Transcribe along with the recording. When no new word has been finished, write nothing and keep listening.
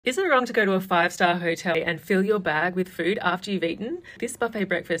Is it wrong to go to a five-star hotel and fill your bag with food after you've eaten? This buffet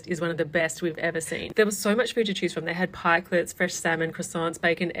breakfast is one of the best we've ever seen. There was so much food to choose from. They had pikelets, fresh salmon, croissants,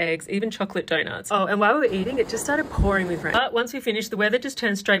 bacon, eggs, even chocolate donuts. Oh, and while we were eating, it just started pouring with rain. But once we finished, the weather just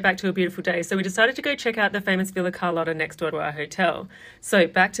turned straight back to a beautiful day, so we decided to go check out the famous Villa Carlotta next door to our hotel. So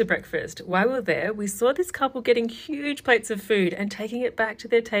back to breakfast. While we were there, we saw this couple getting huge plates of food and taking it back to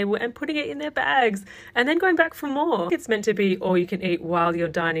their table and putting it in their bags and then going back for more. It's meant to be all you can eat while you're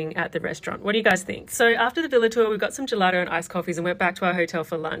dining at the restaurant. What do you guys think? So after the villa tour, we got some gelato and iced coffees and went back to our hotel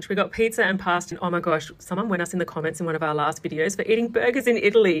for lunch. We got pizza and pasta. And oh my gosh, someone went us in the comments in one of our last videos for eating burgers in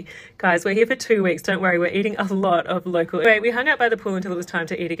Italy. Guys, we're here for 2 weeks. Don't worry, we're eating a lot of local. Anyway, we hung out by the pool until it was time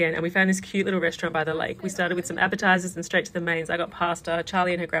to eat again, and we found this cute little restaurant by the lake. We started with some appetizers and straight to the mains. I got pasta.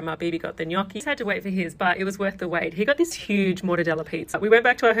 Charlie and her grandma Bibi got the gnocchi. He had to wait for his, but it was worth the wait. He got this huge mortadella pizza. We went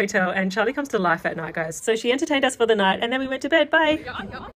back to our hotel and Charlie comes to life at night, guys. So she entertained us for the night and then we went to bed. Bye.